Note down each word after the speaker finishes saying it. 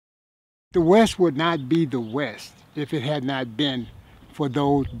The West would not be the West if it had not been for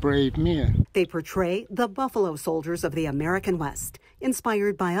those brave men. They portray the Buffalo Soldiers of the American West,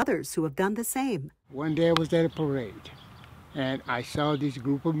 inspired by others who have done the same. One day I was at a parade, and I saw this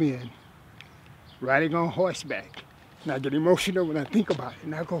group of men riding on horseback. And I get emotional when I think about it.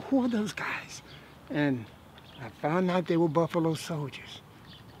 And I go, who are those guys? And I found out they were Buffalo Soldiers.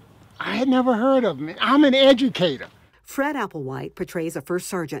 I had never heard of them. I'm an educator. Fred Applewhite portrays a first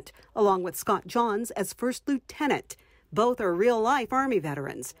sergeant, along with Scott Johns as first lieutenant. Both are real-life Army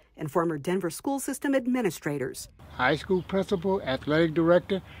veterans and former Denver school system administrators. High school principal, athletic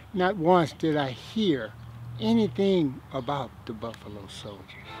director, not once did I hear anything about the Buffalo Soldiers.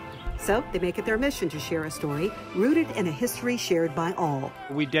 So they make it their mission to share a story rooted in a history shared by all.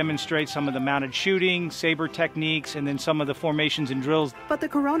 We demonstrate some of the mounted shooting, saber techniques, and then some of the formations and drills. But the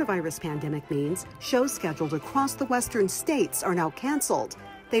coronavirus pandemic means shows scheduled across the western states are now canceled.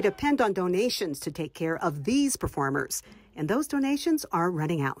 They depend on donations to take care of these performers, and those donations are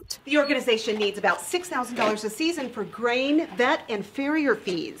running out. The organization needs about $6,000 a season for grain, vet, and farrier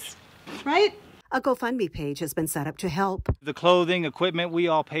fees, right? A GoFundMe page has been set up to help. The clothing, equipment, we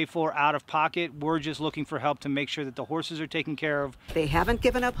all pay for out of pocket. We're just looking for help to make sure that the horses are taken care of. They haven't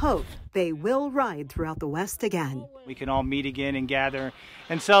given up hope. They will ride throughout the West again. We can all meet again and gather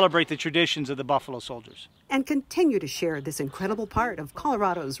and celebrate the traditions of the Buffalo Soldiers. And continue to share this incredible part of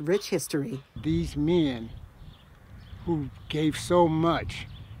Colorado's rich history. These men who gave so much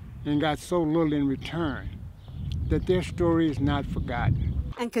and got so little in return, that their story is not forgotten.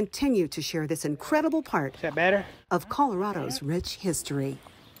 And continue to share this incredible part Is that better? of Colorado's rich history.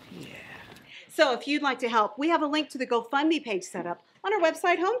 Yeah. So if you'd like to help, we have a link to the GoFundMe page set up on our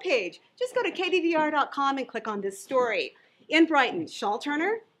website homepage. Just go to kdvr.com and click on this story. In Brighton, Shaw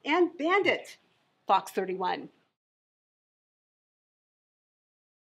Turner and Bandit, Fox 31.